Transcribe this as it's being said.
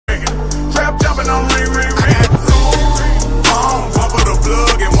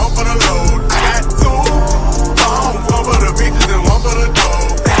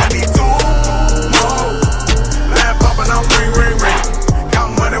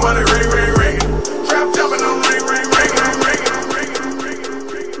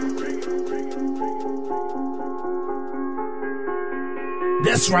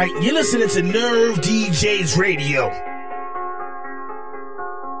right, you're listening to Nerve DJs Radio.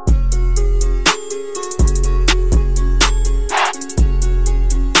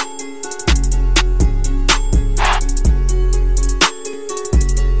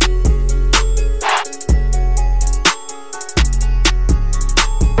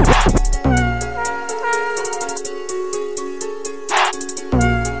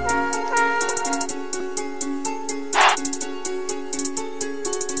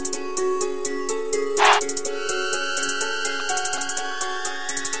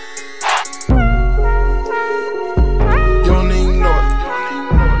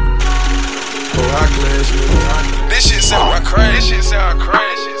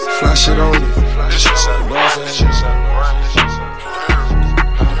 Fly shit on it. This shit sound crazy.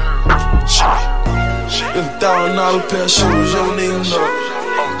 It's $1,000 pair of shoes, you don't even know.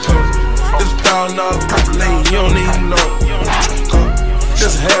 It's $1,000 lane, you don't even know.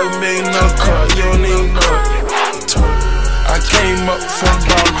 This $500,000 car, you don't even know. I came up from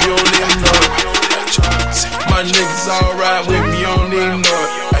bottom, you don't even know. My niggas all ride with me, you don't even know.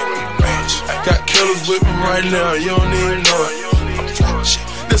 Got killers with me right now, you don't even know it.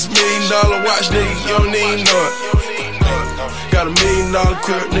 This $1 million watch, nigga, you don't even know it. Got $1 million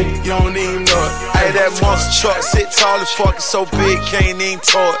crib, nigga, you don't even know it. Hey, that monster truck sit tall as fuck, it's so big, can't even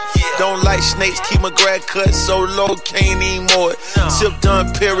tow it. Don't like snakes, keep my grad cut so low, can't even mow it. Sip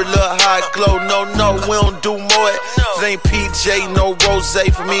done, period, look high glow. No, we don't do more it. It ain't PJ, no rose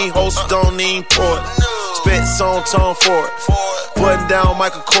for me, host don't even pour it. Spent song tone for it. Button down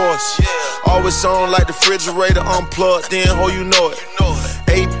Michael Kors. Always on like the refrigerator unplugged, then ho you know it.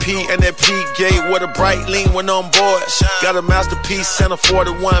 AP and that P gate with a bright lean when on board. Got a masterpiece and a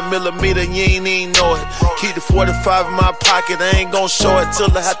 41mm, you ain't even know it. Keep the 45 in my pocket, I ain't gon' show it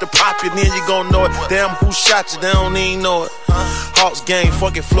till I have to pop it, then you gon' know it. Damn, who shot you, they don't even know it. Hawks gang,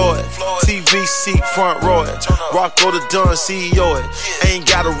 fucking Floyd. TV seat, front row it. Rocco the Dunn, CEO it. Ain't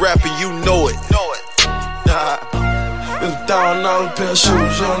got a rapper, you know it. It's $1,000 pair of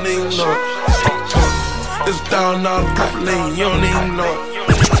shoes, you don't even know it. It's $1,000 lane, you don't even know it.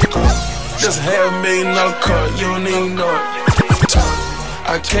 This $500,000 car, you don't even know it.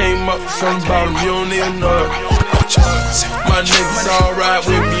 I came up from bottom, you don't even know it. My niggas all ride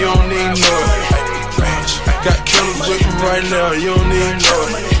with me, you don't even know it. Got killers with me right now, you don't even know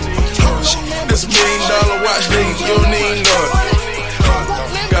it. This $1 million watch, nigga, you don't even know it.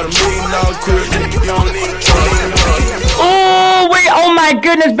 Got $1 million crib, nigga, you don't even know it. Oh, wait, oh my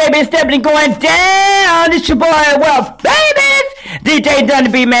goodness, baby, it's definitely going down. It's your boy, well, babies,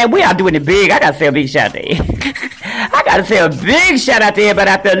 Djdonny, man. We are doing it big. I gotta say a big shout out to you. I gotta say a big shout out to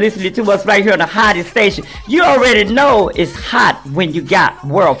everybody out there listening to us right here on the hottest station. You already know it's hot when you got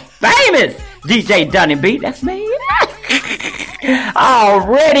world famous Djdonny. That's me.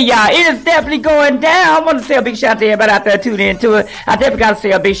 Already, y'all, it is definitely going down. I want to say a big shout out to everybody out there tuning into it. I definitely got to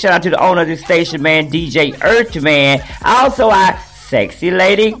say a big shout out to the owner of this station, man, DJ Earth, man. Also, our sexy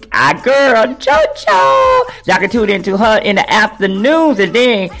lady, our girl, JoJo. Y'all can tune into her in the afternoons. And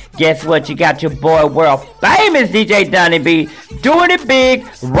then, guess what? You got your boy, world famous Djdonny doing it big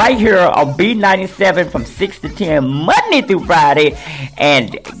right here on B97 from 6 to 10, Monday through Friday.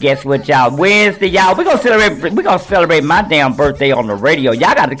 And guess what, y'all? Wednesday, y'all, we're gonna celebrate my damn birthday on the radio.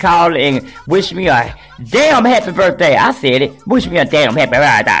 Y'all got to call and wish me a damn happy birthday. I said it. Wish me a damn happy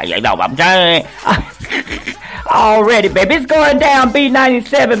birthday. You know what I'm saying? Already, baby. It's going down,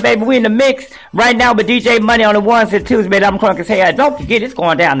 B97, baby. We in the mix right now with DJ Money on the ones and twos, baby. I'm crunk as hell. Don't forget, it's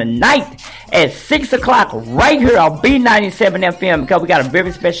going down tonight at 6 o'clock right here on B97 FM because we got a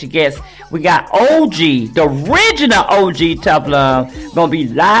very special guest. We got OG, the original OG Tough Love, gonna be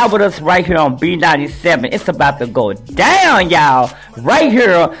live with us right here on B97. It's about to go down, y'all, right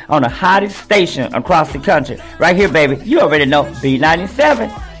here on the hottest station across the country. Right here, baby. You already know, B97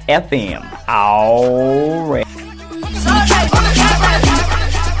 FM. Alright.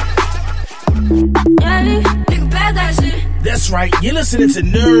 That's right, you're listening to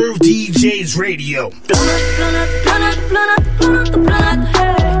Nerve DJs Radio. It's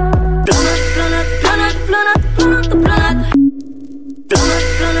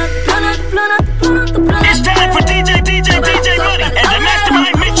time for DJ Money and the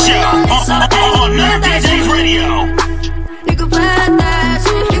Mastermind Mix Show on Nerve DJs Radio. You can buy that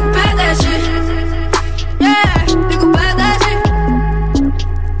shit, you can buy that shit. Yeah, you can buy that shit.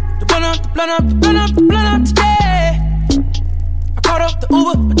 The blunt up today. I caught up the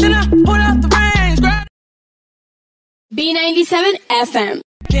Uber, but then I put out the range. B97 FM.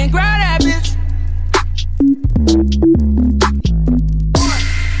 Then grab that bitch.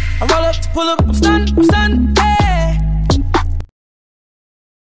 I roll up to pull up, I'm stunned, hey.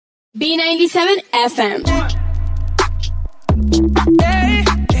 B97 FM.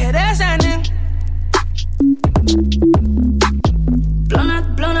 Yeah, that's happening. Blown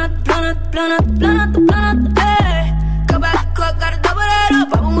out, blown out, blown out, blown out, blown out, blown out, hey. Go back to court, gotta double that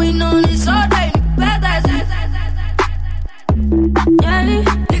up. I've been waiting on this all day. Nigga, pass that shit. Yeah,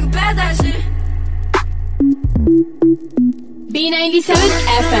 nigga, pass that shit. B97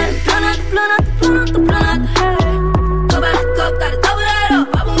 FM. Blown out, blown out, blown out, blown out, hey. Go back to court, gotta double that up.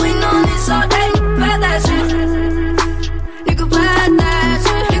 I've been waiting on this all day. Nigga, pass that shit. Nigga, pass that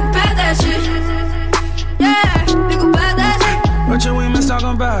shit. Nigga, pass that shit. Yeah, nigga, pass that shit. What your women talking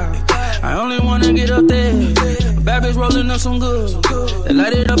about? I only wanna get up there. A bad bitch rolling up some good. They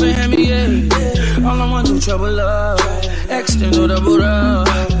light it up and hand me yeah. All I want to trouble love. Extend or double up.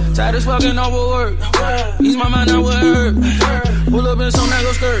 Tired as fucking overwork. Ease my mind out where it hurt. Pull up in some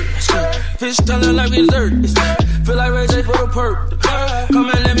nigga skirt. Fish telling like we dessert. Feel like Ray J for the perk. Come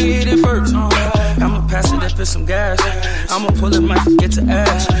and let me hit it first. I'ma pass it if it's some gas. I'ma pull it, might forget to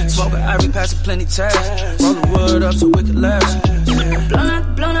ask. Smoke an Ivory, pass it plenty tags. Roll the wood up so we can last. Blown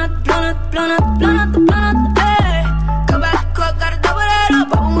out, blown out, blown out, blown out, blown out, blown out, hey. Go back to court, gotta double that up.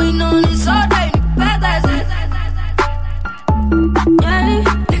 I've been waiting on this all day. Nigga, pass that shit. Yeah,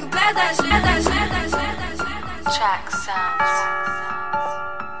 nigga, pass that shit. Track sounds.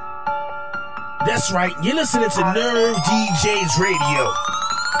 That's right, you're listening to Nerve DJs Radio.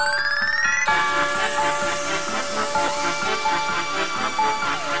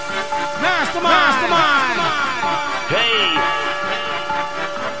 Mastermind. Hey.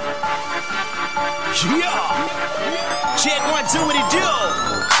 Yeah. Check 1, 2, what it do?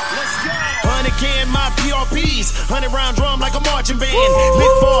 Let's go. 100 can my PRPs, 100 round drum like a marching band.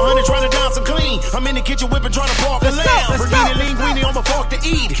 Big 400 trying to dance some clean. I'm in the kitchen whipping trying to park a lamb. Virginia lean greenie on my fork to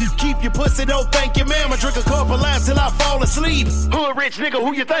eat. Keep your pussy, don't thank your ma'am. I drink a couple lines till I fall asleep. Hood rich nigga,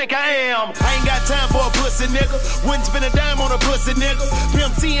 who you think I am? I ain't got time for a pussy nigga. Wouldn't spend a dime on a pussy nigga.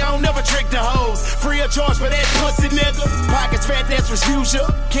 Pimp C, I don't never trick the hoes. Free of charge for that pussy nigga. Pockets fat, that's refusal.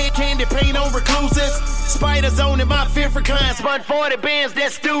 Candy paint on recluses. Spiders on in my favorite kind. Spun 40 bands,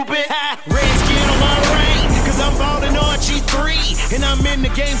 that's stupid. Red skin on my ring, cause I'm ballin' on G3. And I'm in the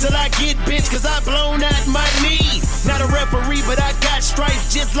game till I get bitch, cause I blown out my knee. Not a referee, but I got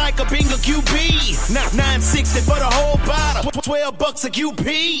stripes just like a bingo QB. Now 960 for the whole bottle, 12 bucks a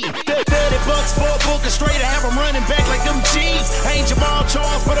QP. 30 bucks for a book straight, I have them running back like them G's. I ain't Jamal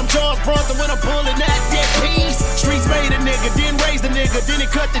Charles, but I'm Charles Bronson when I'm pulling out that piece. Streets made a nigga, then raised a nigga, then it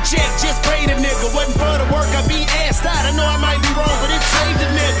cut the check, just paid a nigga. Wasn't for the work, I be assed out. I know I might be wrong, but it saved a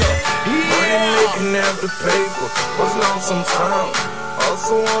nigga. Brain looking at the paper, was lost some time.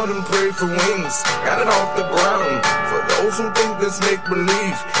 Also on and pray for wings, got it off the ground. For those who think this make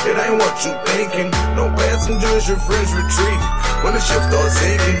believe, it ain't what you thinking. No passengers, your friends retreat when the ship starts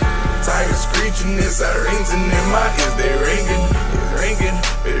sinking. Tigers screeching, their sirens and in my ears they ringing. It's ringing,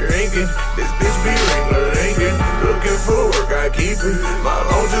 it's ringing. This bitch be ringing. Looking for work, I keep it. My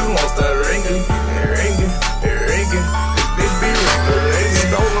phone just won't start ringing. It ringing, it ringing. This bitch be ringing.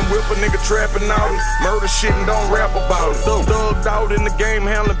 Stolen whip a nigga trapping out. Murder shit and don't rap about it. Thugged out in the game,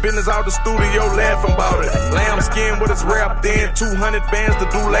 handling business out the studio, laughing about it. Lamb skin with his wrapped in, 200 bands to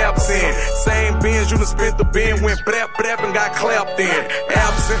do laps in. Same bins, you done spent the bin, went brap and got clapped in.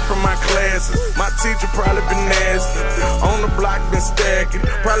 Absent from my classes, my teacher probably been nasty. On the block been stacking,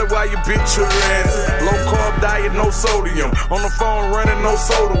 probably why you bitch your ass. Low carb diet, no sodium. On the phone running, no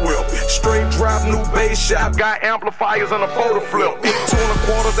soda whip. Straight drop, new bass shop, got amplifiers on a photo flip. 2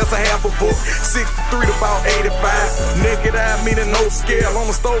 quarters, that's a half a book. 63 to about 85. Naked eye, meaning no scale. On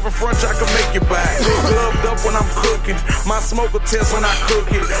the stove in front, I can make you buy. Gloved up when I'm cooking. My smoker test when I cook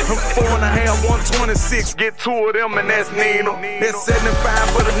it. I'm 4.5, 126. Get 2 of them, and that's Nino. That's 75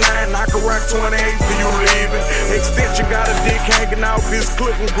 for the 9. I can rock 28 for you leaving. Extension got a dick hanging out. This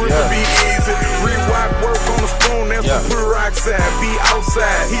clip and grip will be easy. Rewind work on the spoon, that's the put rock side. Be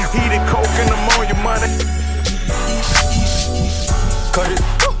outside. Heated coke in the morning, money. Cut it,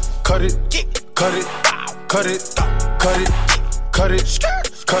 cut it, cut it, cut it, cut it, cut it,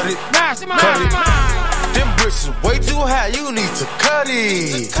 cut it, cut it. Them bricks is way too high, you need to cut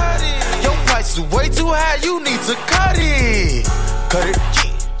it. Your price is way too high, you need to cut it. Cut it,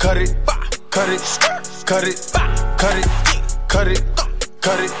 cut it, cut it, cut it, cut it, cut it,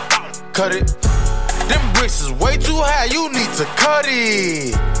 cut it, cut it. Them bricks is way too high, you need to cut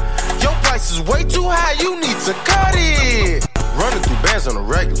it. Your price is way too high, you need to cut it. Running through bands on the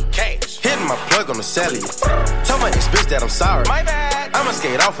regular. Cash. Hitting my plug on the cellular. Tell my ex bitch that I'm sorry. My bad. I'ma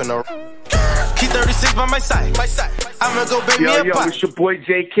skate off in the. Keep 36 by my side. I'ma go baby Yo, up. it's your boy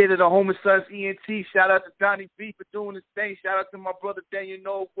J Kid of the Homer Sons ENT. Shout out to Donnie B for doing his thing. Shout out to my brother Daniel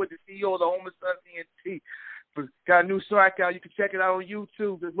Noel with the CEO of the Homer Sons ENT. Got a new track out. You can check it out on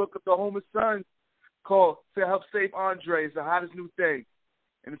YouTube. Just look up the Homer Sons called To Help Save Andre. It's the hottest new thing.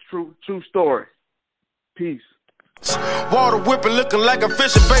 And a true story. Peace. Water whipping, looking like a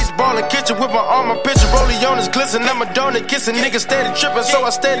fish in baseball in kitchen with my arm, my picture, rollie on his glisten. I'm a donut kissing, niggas steady tripping, so I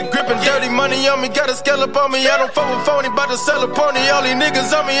steady gripping. Dirty money on me, got a scale up on me. I don't fuck with phony, bout to sell a pony. All these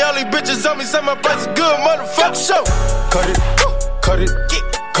niggas on me, all these bitches on me. Say my price is good, motherfucker. Show. Cut it, cut it,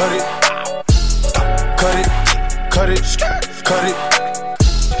 cut it, cut it, cut it, cut it.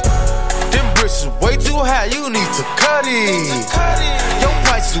 Them bricks is way too high, you need to cut it. Your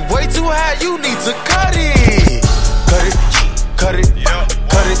price is way too high, you need to cut it. Cut it, cut it,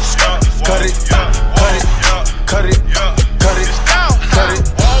 cut it, cut it, cut it, cut it, cut it, cut it.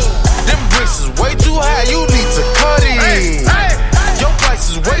 Them bricks is way too high, you need to cut it. Your price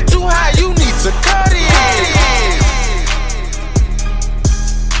is way too high, you need to cut it.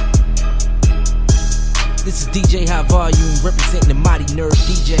 This is DJ High Volume representing the Mighty Nerd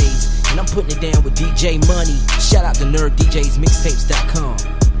DJs, and I'm putting it down with DJ Money. Shout out to NerdDJsMixtapes.com.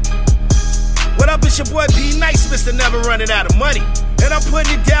 What up, it's your boy P Nice, Mr. Never Running Out of Money. And I'm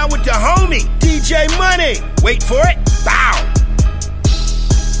putting it down with the homie, DJ Money. Wait for it. Bow.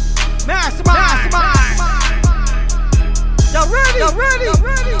 Mastermind. Y'all ready?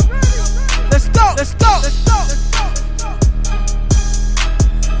 Let's go.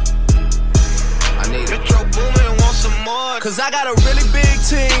 I need Metro Boomin' want some more. Cause I got a really big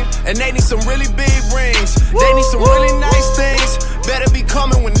team, and they need some really big rings. They need some really nice things. Better be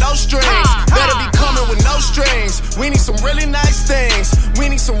coming with no strings. Better be coming with no strings. We need some really nice things. We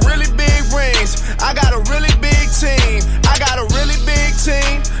need some really big rings. I got a really big team. I got a really big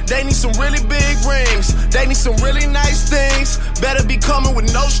team. They need some really big rings. They need some really nice things. Better be coming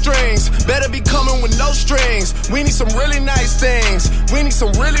with no strings. Better be coming with no strings. We need some really nice things. We need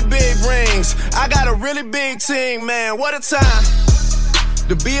some really big rings. I got a really big team, man. What a time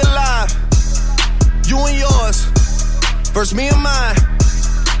to be alive. You and yours versus me and mine.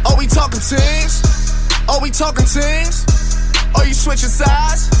 Are we talking teams? Are we talking teams? Are you switching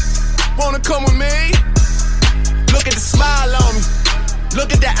sides? Wanna come with me? Look at the smile on me.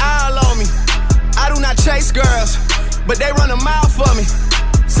 Look at the eye on me. I do not chase girls, but they run a mile for me.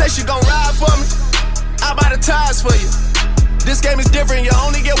 Say she gon' ride for me. I buy the tires for you. This game is different. You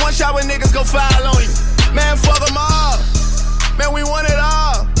only get one shot when niggas go foul on you. Man, fuck them all. Man, we want it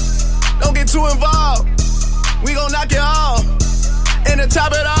all. Don't get too involved. We gon' knock it off. And to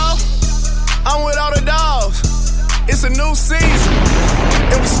top it off, I'm with all the dogs. It's a new season,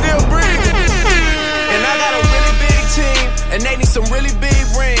 and we still breathing. And I got a really big team, and they need some really big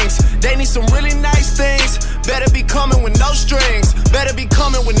rings. They need some really nice things. Better be coming with no strings. Better be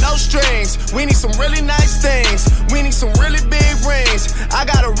coming with no strings. We need some really nice things. We need some really big rings. I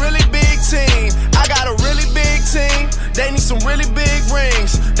got a really big team. I got a really big team. They need some really big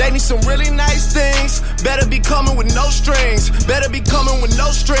rings. They need some really nice things. Better be coming with no strings. Better be coming with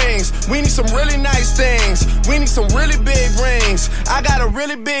no strings. We need some really nice things. We need some really big rings. I got a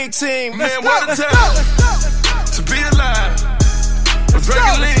really big team. Man, what a time to be alive. I'm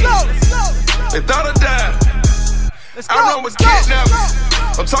drinking lean. They thought I died. I run with kidnappers.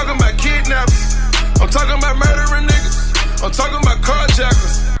 I'm talking about kidnappers. I'm talking about murdering niggas. I'm talking about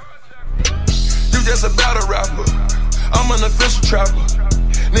carjackers. You just a battle rapper. I'm an official trapper.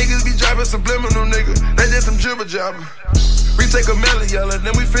 Niggas be driving subliminal, nigga. They just some jibber jabber. We take a melon yellow,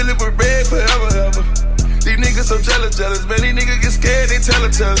 then we fill it with red forever. These niggas so jealous, man. These niggas get scared, they tell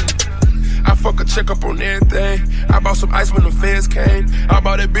it. I fuck a check up on everything. I bought some ice when the feds came. I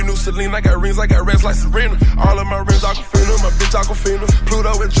bought that big new Celine. I got rings, I got reds like Serena. All of my rings, Aquafina. My bitch, Aquafina.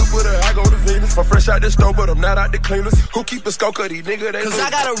 Pluto and Jupiter, I go to Venus. I'm fresh out the stove, but I'm not out the cleaners. Who keep a skull cut? These niggas, they Cause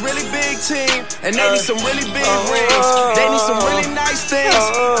I got a really big team, and they need some really big rings. They need some really nice things.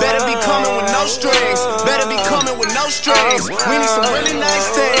 Better be coming with no strings. Better be coming with no strings. We need some really nice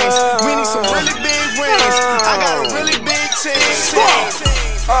things. We need some really big rings. I got a really big team.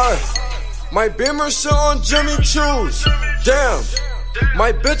 My Beamer sit on Jimmy Choo's. Damn.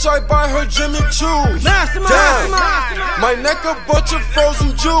 My bitch, I buy her Jimmy Choo's. Damn. My neck a bunch of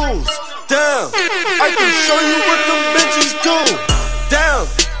frozen jewels. Damn. I can show you what them bitches do. Damn.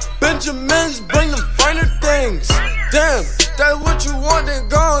 Benjamins bring them finer things. Damn. That's what you want, then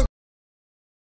go